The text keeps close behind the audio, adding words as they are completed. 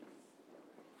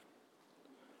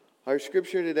Our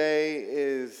scripture today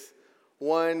is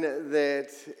one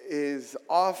that is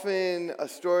often a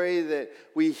story that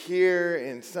we hear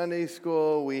in Sunday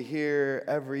school, we hear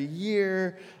every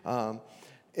year.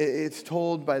 It's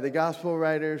told by the gospel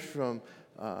writers from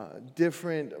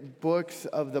different books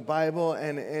of the Bible,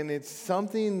 and it's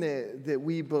something that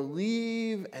we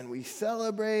believe and we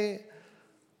celebrate,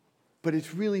 but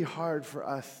it's really hard for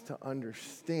us to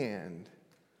understand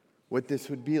what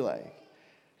this would be like.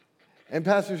 And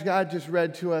Pastor Scott just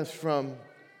read to us from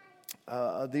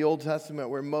the Old Testament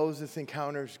where Moses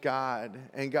encounters God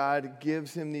and God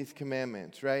gives him these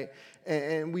commandments, right?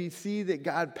 And we see that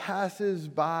God passes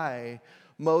by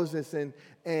Moses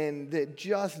and that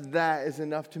just that is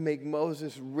enough to make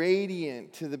Moses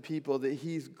radiant to the people, that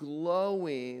he's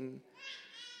glowing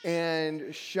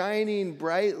and shining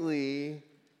brightly,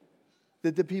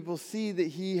 that the people see that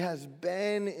he has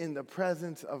been in the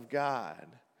presence of God.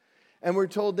 And we're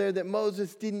told there that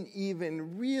Moses didn't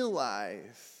even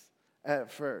realize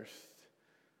at first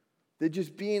that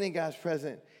just being in God's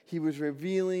presence, he was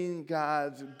revealing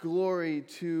God's glory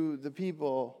to the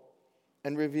people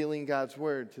and revealing God's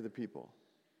word to the people.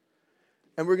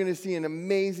 And we're going to see an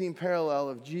amazing parallel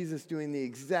of Jesus doing the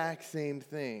exact same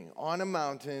thing on a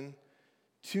mountain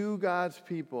to God's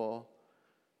people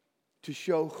to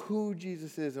show who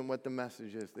Jesus is and what the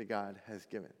message is that God has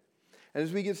given. And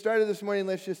as we get started this morning,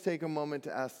 let's just take a moment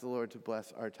to ask the Lord to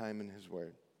bless our time in his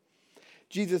word.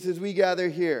 Jesus, as we gather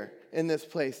here in this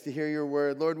place to hear your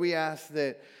word, Lord, we ask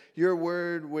that your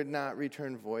word would not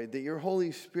return void, that your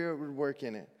Holy Spirit would work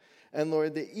in it. And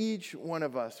Lord, that each one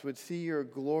of us would see your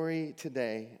glory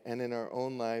today and in our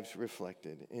own lives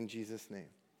reflected. In Jesus' name,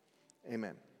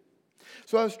 amen.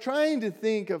 So I was trying to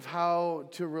think of how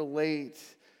to relate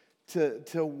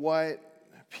to what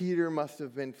Peter must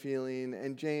have been feeling,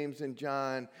 and James and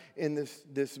John in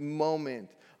this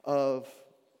moment of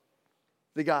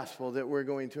the gospel that we're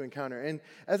going to encounter. And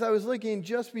as I was looking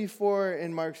just before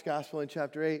in Mark's gospel in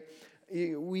chapter 8,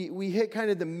 we hit kind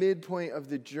of the midpoint of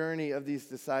the journey of these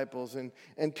disciples,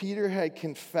 and Peter had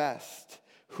confessed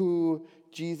who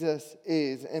Jesus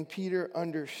is, and Peter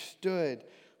understood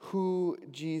who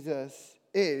Jesus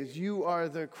is. You are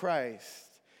the Christ.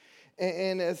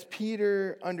 And as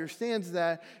Peter understands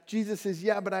that, Jesus says,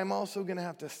 yeah, but I'm also going to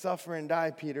have to suffer and die,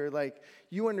 Peter. Like,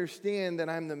 you understand that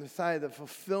I'm the Messiah, the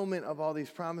fulfillment of all these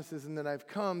promises, and that I've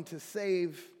come to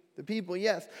save the people.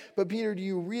 Yes, but Peter, do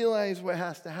you realize what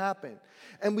has to happen?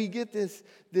 And we get this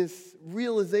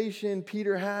realization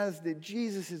Peter has that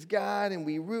Jesus is God, and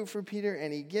we root for Peter,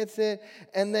 and he gets it.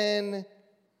 And then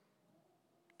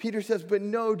Peter says, but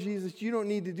no, Jesus, you don't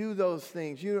need to do those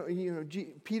things.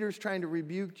 Peter's trying to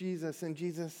rebuke Jesus, and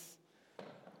Jesus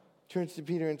turns to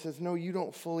Peter and says, no, you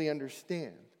don't fully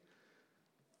understand,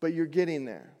 but you're getting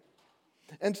there.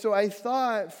 And so I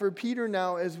thought for Peter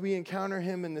now, as we encounter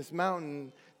him in this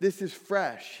mountain, this is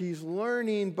fresh. He's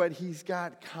learning, but he's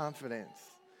got confidence.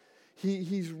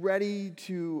 He's ready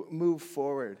to move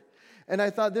forward. And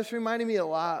I thought this reminded me a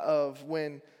lot of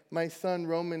when my son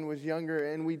Roman was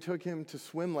younger and we took him to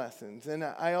swim lessons. And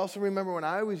I also remember when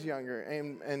I was younger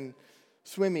and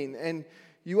swimming. And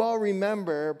you all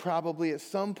remember probably at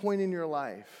some point in your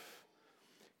life,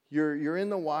 you're in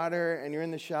the water and you're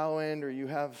in the shallow end, or you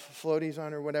have floaties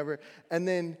on or whatever. And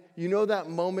then you know that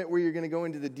moment where you're going to go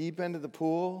into the deep end of the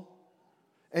pool,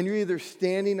 and you're either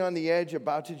standing on the edge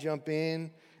about to jump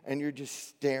in and you're just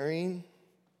staring,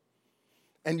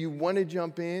 and you want to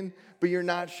jump in, but you're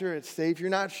not sure it's safe. You're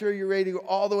not sure you're ready to go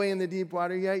all the way in the deep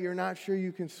water yet. You're not sure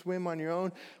you can swim on your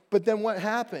own. But then what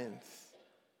happens?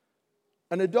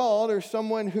 An adult or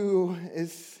someone who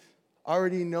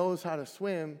already knows how to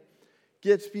swim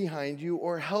gets behind you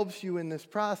or helps you in this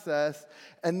process,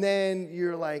 and then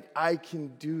you're like, I can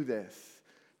do this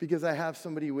because I have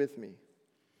somebody with me.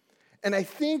 And I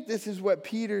think this is what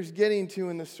Peter's getting to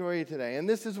in the story today. And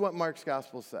this is what Mark's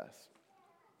gospel says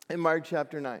in Mark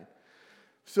chapter 9.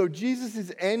 So Jesus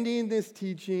is ending this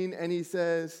teaching, and he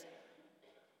says,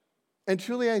 and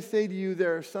truly I say to you,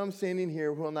 there are some standing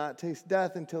here who will not taste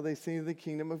death until they see the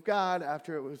kingdom of God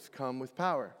after it was come with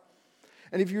power.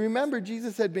 And if you remember,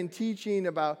 Jesus had been teaching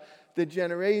about the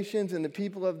generations and the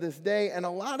people of this day, and a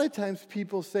lot of times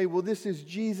people say, well, this is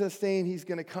Jesus saying he's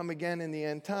going to come again in the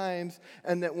end times,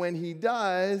 and that when he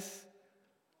does,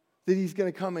 that he's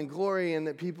going to come in glory, and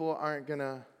that people aren't going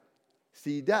to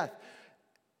see death.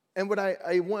 And what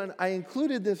I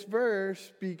included this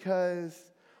verse because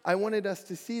I wanted us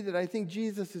to see that I think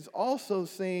Jesus is also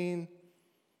saying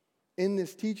in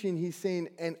this teaching, he's saying,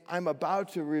 and I'm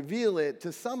about to reveal it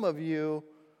to some of you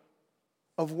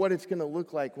of what it's going to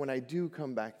look like when I do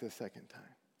come back the second time.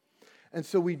 And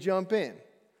so we jump in.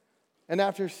 And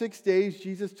after 6 days,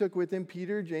 Jesus took with him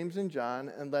Peter, James, and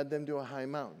John and led them to a high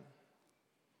mountain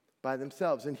by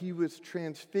themselves. And he was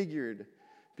transfigured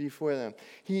before them.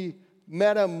 He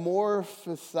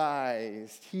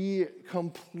metamorphosized. He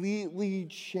completely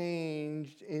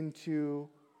changed into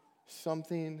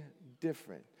something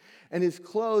different. And his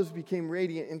clothes became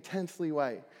radiant, intensely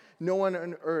white. No one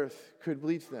on earth could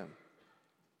bleach them.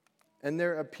 And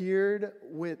there appeared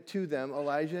to them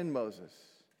Elijah and Moses.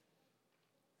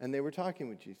 And they were talking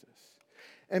with Jesus.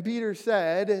 And Peter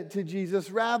said to Jesus,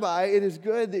 Rabbi, it is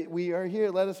good that we are here.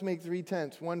 Let us make 3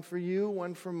 tents, one for you,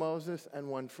 one for Moses, and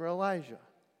one for Elijah.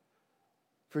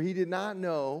 For he did not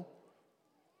know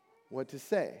what to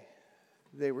say.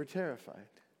 They were terrified.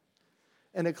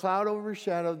 And a cloud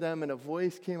overshadowed them, and a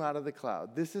voice came out of the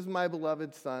cloud. This is my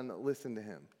beloved son, listen to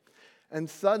him. And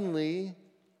suddenly,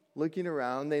 looking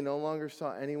around, they no longer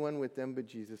saw anyone with them but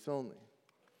Jesus only.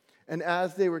 And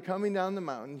as they were coming down the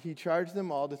mountain, he charged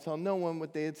them all to tell no one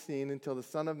what they had seen until the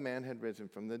Son of Man had risen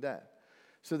from the dead.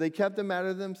 So they kept the matter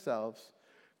to themselves,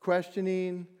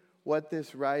 questioning what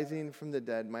this rising from the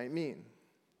dead might mean.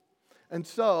 And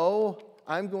so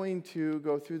I'm going to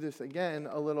go through this again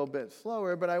a little bit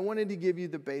slower, but I wanted to give you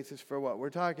the basis for what we're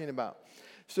talking about.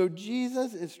 So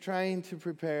Jesus is trying to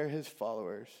prepare his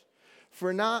followers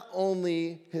for not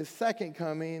only his second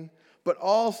coming, but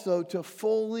also to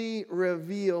fully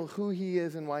reveal who he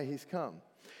is and why he's come.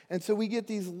 And so we get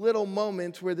these little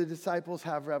moments where the disciples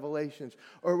have revelations,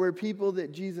 or where people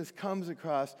that Jesus comes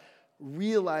across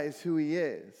realize who he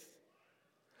is.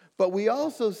 But we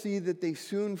also see that they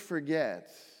soon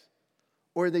forget,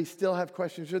 or they still have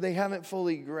questions, or they haven't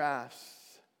fully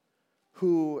grasped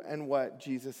who and what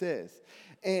Jesus is.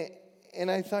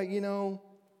 And I thought,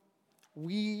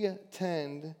 we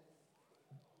tend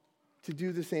to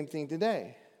do the same thing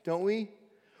today, don't we?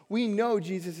 We know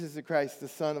Jesus is the Christ, the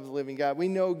Son of the living God. We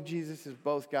know Jesus is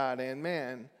both God and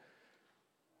man.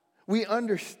 We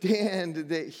understand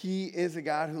that he is a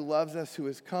God who loves us, who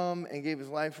has come and gave his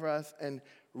life for us and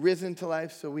risen to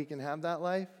life so we can have that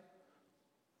life.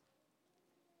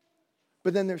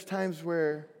 But then there's times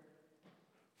where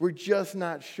we're just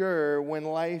not sure when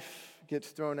life gets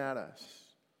thrown at us.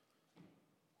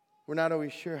 We're not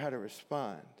always sure how to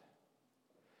respond.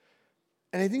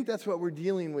 And I think that's what we're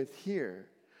dealing with here.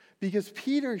 Because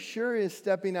Peter sure is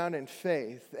stepping out in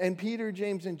faith. And Peter,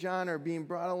 James, and John are being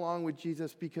brought along with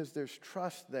Jesus because there's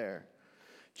trust there.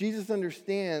 Jesus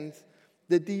understands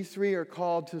that these 3 are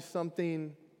called to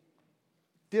something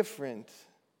different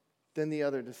than the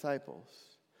other disciples.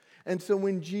 And so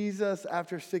when Jesus,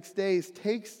 after 6 days,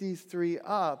 takes these 3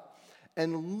 up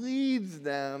and leads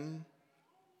them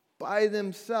by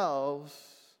themselves,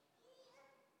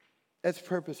 it's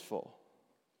purposeful.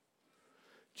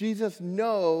 Jesus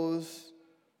knows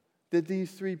that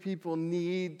these 3 people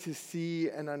need to see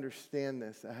and understand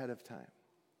this ahead of time.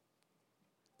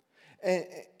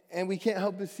 And we can't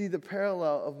help but see the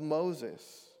parallel of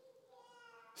Moses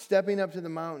stepping up to the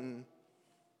mountain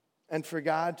and for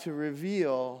God to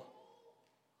reveal,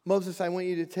 Moses, I want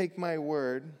you to take my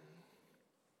word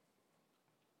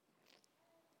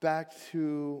back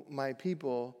to my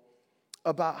people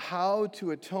about how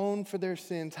to atone for their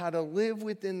sins, how to live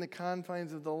within the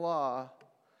confines of the law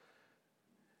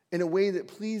in a way that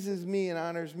pleases me and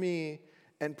honors me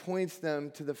and points them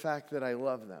to the fact that I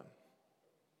love them.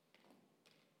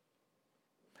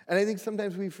 And I think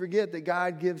sometimes we forget that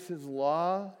God gives his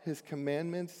law, his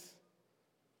commandments,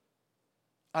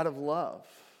 out of love.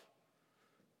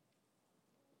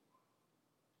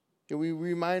 And we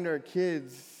remind our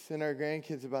kids and our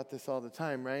grandkids about this all the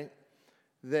time, right?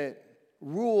 That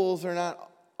rules are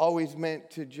not always meant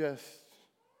to just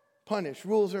punish.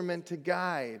 Rules are meant to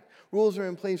guide. Rules are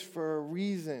in place for a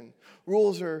reason.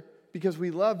 Rules are because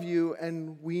we love you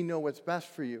and we know what's best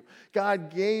for you. God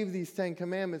gave these 10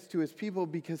 commandments to his people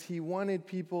because he wanted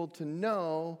people to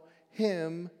know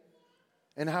him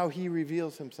and how he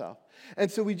reveals himself. And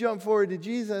so we jump forward to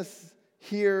Jesus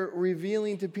here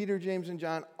revealing to Peter, James, and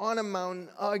John on a mountain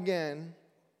again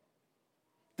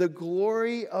the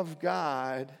glory of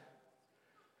God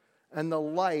and the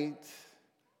light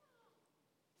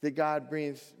that God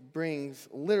brings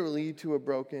literally to a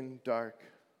broken, dark,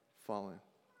 fallen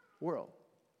world.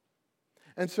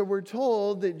 And so we're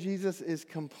told that Jesus is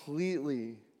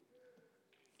completely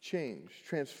changed,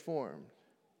 transformed,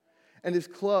 and his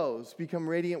clothes become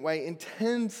radiant white,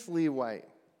 intensely white,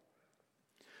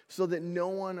 so that no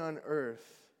one on earth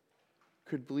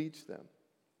could bleach them.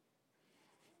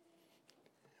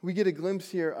 We get a glimpse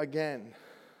here again.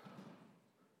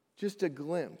 Just a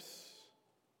glimpse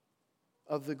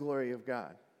of the glory of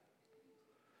God.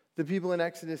 The people in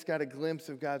Exodus got a glimpse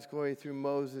of God's glory through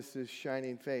Moses'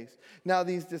 shining face. Now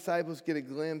these disciples get a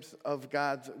glimpse of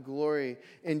God's glory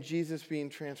in Jesus being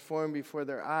transformed before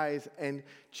their eyes and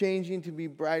changing to be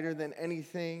brighter than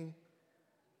anything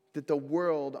that the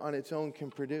world on its own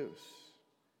can produce.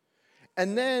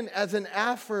 And then as an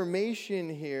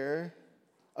affirmation here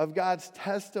of God's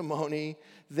testimony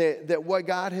that what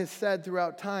God has said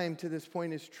throughout time to this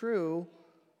point is true,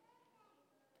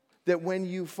 that when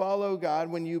you follow God,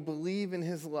 when you believe in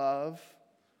his love,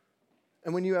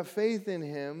 and when you have faith in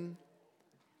him,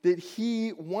 that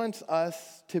he wants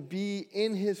us to be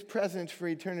in his presence for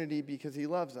eternity because he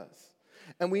loves us.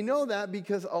 And we know that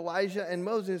because Elijah and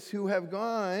Moses, who have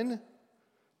gone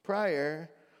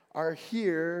prior, are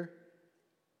here,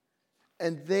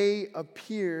 and they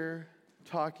appear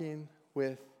talking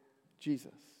with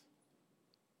Jesus.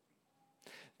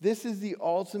 This is the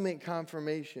ultimate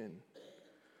confirmation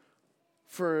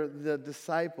for the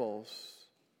disciples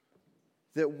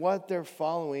that what they're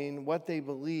following, what they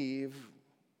believe,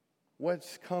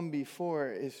 what's come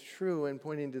before is true and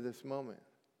pointing to this moment.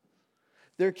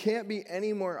 There can't be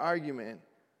any more argument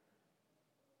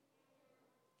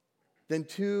than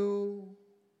two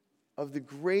of the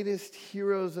greatest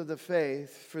heroes of the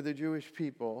faith for the Jewish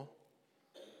people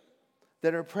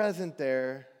that are present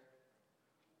there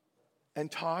and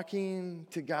talking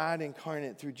to God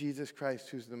incarnate through Jesus Christ,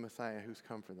 who's the Messiah, who's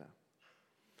come for them.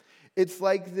 It's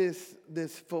like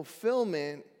this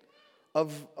fulfillment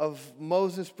of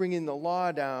Moses bringing the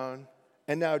law down,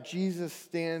 and now Jesus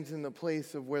stands in the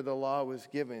place of where the law was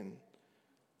given.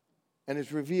 And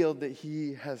it's revealed that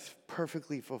he has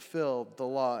perfectly fulfilled the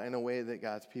law in a way that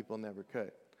God's people never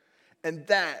could. And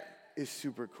that is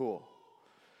super cool.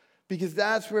 Because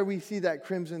that's where we see that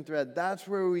crimson thread. That's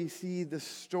where we see the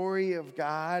story of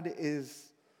God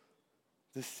is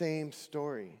the same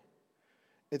story.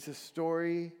 It's a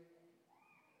story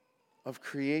of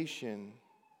creation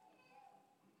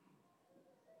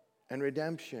and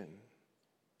redemption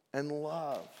and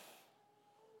love.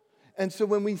 And so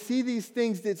when we see these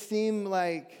things that seem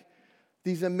like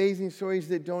these amazing stories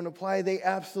that don't apply, they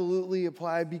absolutely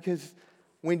apply, because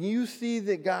when you see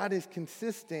that God is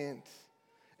consistent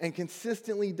and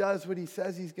consistently does what he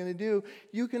says he's going to do,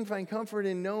 you can find comfort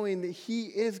in knowing that he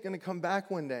is going to come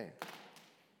back one day.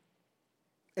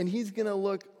 And he's going to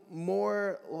look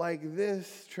more like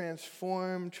this,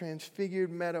 transformed,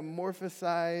 transfigured,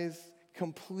 metamorphosized,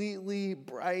 completely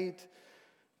bright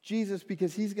Jesus,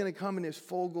 because he's going to come in his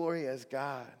full glory as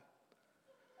God.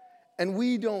 And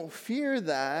we don't fear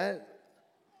that,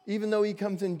 even though he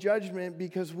comes in judgment,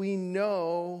 because we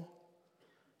know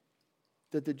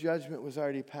that the judgment was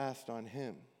already passed on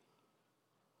him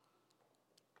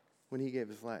when he gave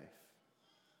his life.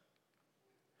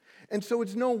 And so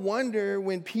it's no wonder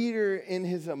when Peter, in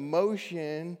his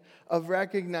emotion of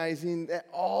recognizing that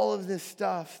all of this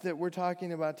stuff that we're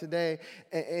talking about today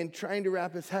and trying to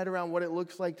wrap his head around what it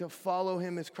looks like to follow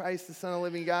him as Christ, the Son of the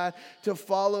living God, to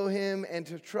follow him and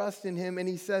to trust in him, and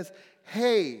he says,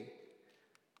 hey,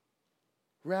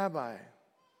 Rabbi,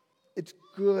 it's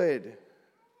good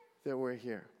that we're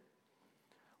here.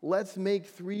 Let's make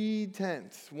 3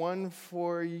 tents, one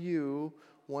for you,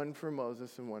 one for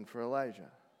Moses, and one for Elijah.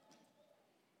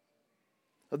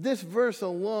 This verse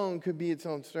alone could be its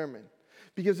own sermon,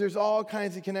 because there's all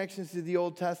kinds of connections to the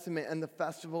Old Testament and the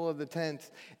festival of the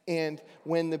tents. And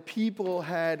when the people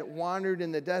had wandered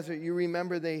in the desert, you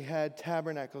remember they had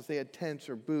tabernacles, they had tents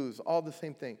or booths, all the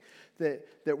same thing,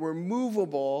 that were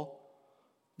movable,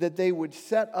 that they would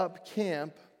set up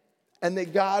camp, and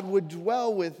that God would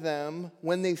dwell with them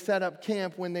when they set up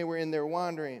camp when they were in their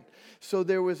wandering. So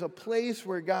there was a place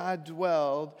where God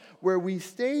dwelled, where we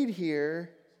stayed here,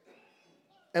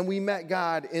 and we met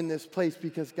God in this place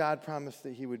because God promised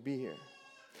that he would be here.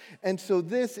 And so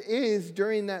this is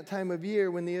during that time of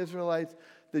year when the Israelites,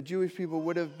 the Jewish people,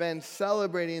 would have been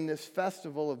celebrating this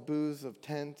festival of booths, of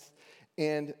tents,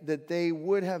 and that they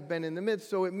would have been in the midst.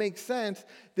 So it makes sense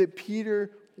that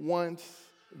Peter wants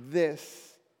this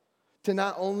to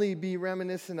not only be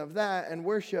reminiscent of that and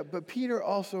worship, but Peter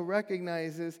also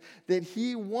recognizes that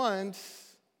he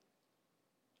wants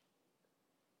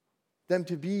them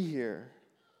to be here,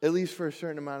 at least for a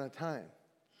certain amount of time,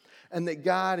 and that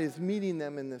God is meeting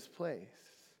them in this place.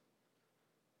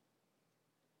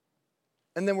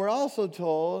 And then we're also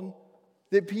told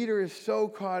that Peter is so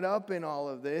caught up in all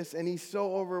of this, and he's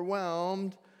so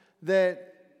overwhelmed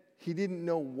that he didn't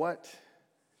know what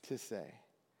to say.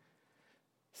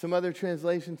 Some other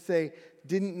translations say,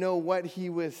 didn't know what he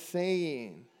was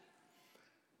saying.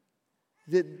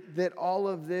 that all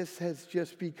of this has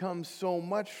just become so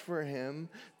much for him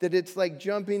that it's like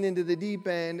jumping into the deep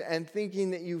end and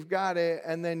thinking that you've got it,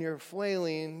 and then you're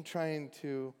flailing trying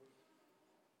to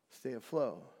stay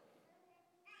afloat.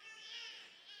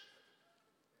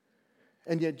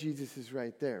 And yet Jesus is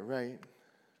right there, right?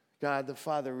 God the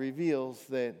Father reveals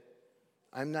that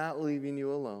I'm not leaving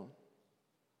you alone.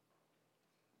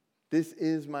 This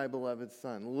is my beloved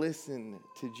Son. Listen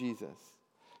to Jesus.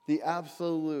 The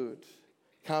absolute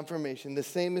confirmation, the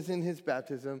same as in his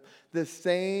baptism, the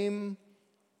same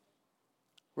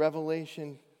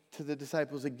revelation to the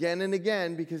disciples again and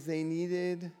again because they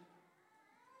needed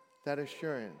that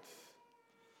assurance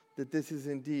that this is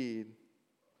indeed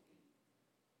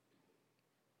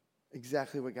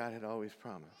exactly what God had always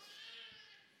promised.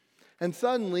 And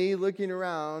suddenly, looking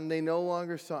around, they no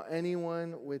longer saw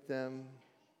anyone with them,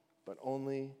 but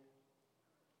only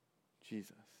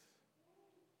Jesus.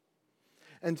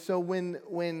 And so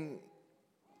when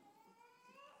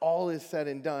all is said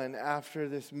and done, after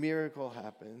this miracle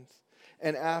happens,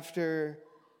 and after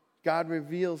God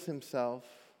reveals himself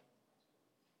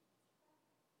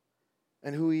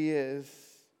and who he is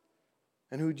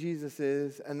and who Jesus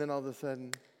is, and then all of a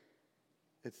sudden,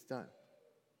 it's done.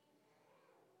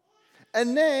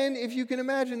 And then, if you can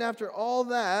imagine, after all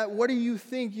that, what do you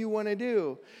think you want to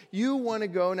do? You want to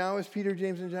go now as Peter,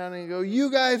 James, and John and go,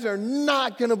 you guys are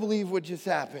not going to believe what just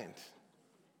happened.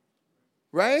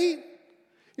 Right?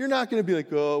 You're not going to be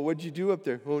like, oh, what'd you do up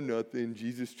there? Oh, nothing.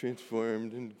 Jesus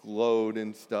transformed and glowed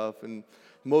and stuff. And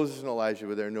Moses and Elijah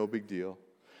were there. No big deal.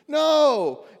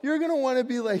 No. You're going to want to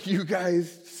be like, you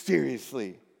guys,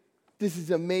 seriously. This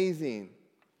is amazing.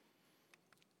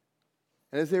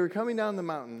 And as they were coming down the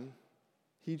mountain,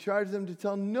 he charged them to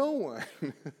tell no one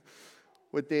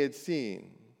what they had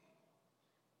seen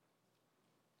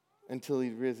until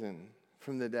he'd risen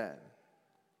from the dead.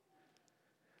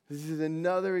 This is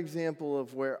another example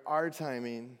of where our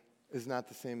timing is not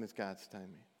the same as God's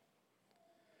timing.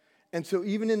 And so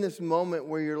even in this moment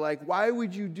where you're like, why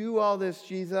would you do all this,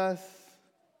 Jesus?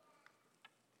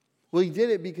 Well, he did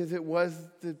it because it was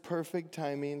the perfect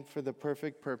timing for the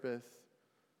perfect purpose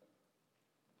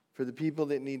for the people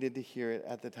that needed to hear it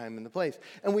at the time and the place.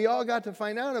 And we all got to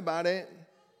find out about it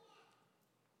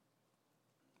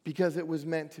because it was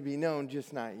meant to be known,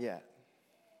 just not yet.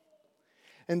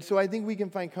 And so I think we can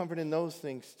find comfort in those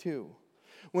things too.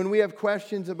 When we have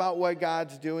questions about what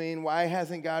God's doing, why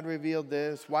hasn't God revealed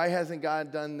this? Why hasn't God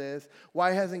done this?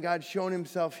 Why hasn't God shown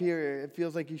himself here? It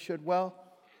feels like he should. Well,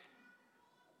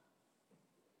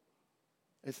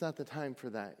 it's not the time for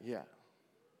that yet.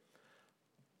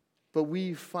 But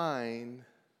we find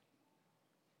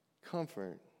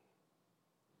comfort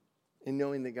in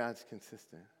knowing that God's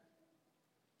consistent.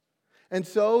 And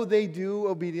so they do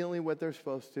obediently what they're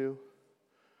supposed to.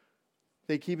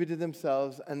 They keep it to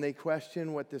themselves, and they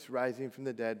question what this rising from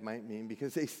the dead might mean,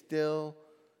 because they still,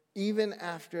 even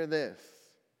after this,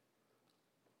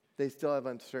 they still have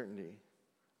uncertainty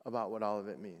about what all of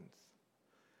it means.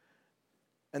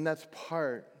 And that's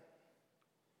part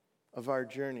of our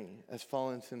journey as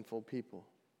fallen, sinful people.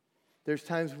 There's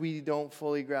times we don't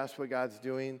fully grasp what God's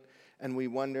doing, and we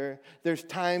wonder. There's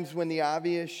times when the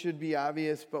obvious should be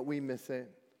obvious, but we miss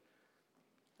it.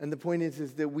 And the point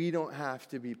is that we don't have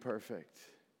to be perfect,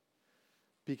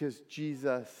 because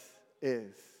Jesus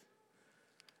is.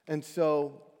 And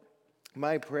so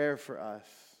my prayer for us,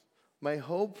 my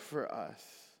hope for us,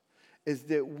 is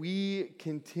that we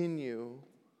continue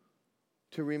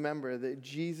to remember that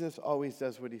Jesus always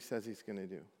does what he says he's going to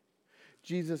do.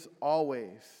 Jesus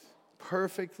always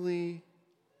perfectly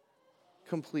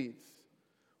completes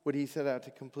what he set out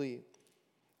to complete.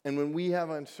 And when we have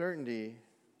uncertainty,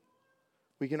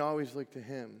 we can always look to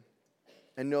him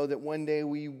and know that one day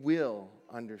we will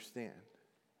understand.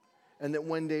 And that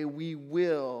one day we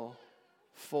will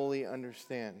fully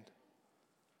understand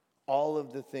all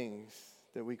of the things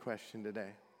that we question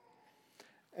today.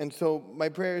 And so my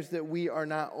prayer is that we are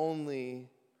not only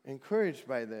encouraged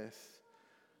by this,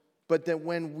 but that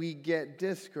when we get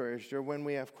discouraged or when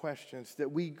we have questions,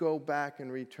 that we go back and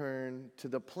return to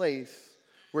the place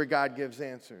where God gives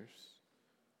answers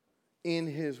in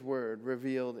his word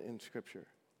revealed in Scripture.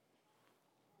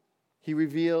 He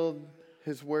revealed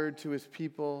his word to his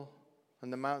people on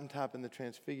the mountaintop in the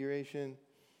Transfiguration,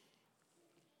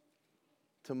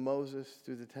 to Moses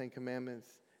through the Ten Commandments,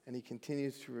 and he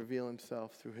continues to reveal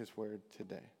himself through his word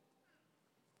today.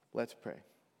 Let's pray.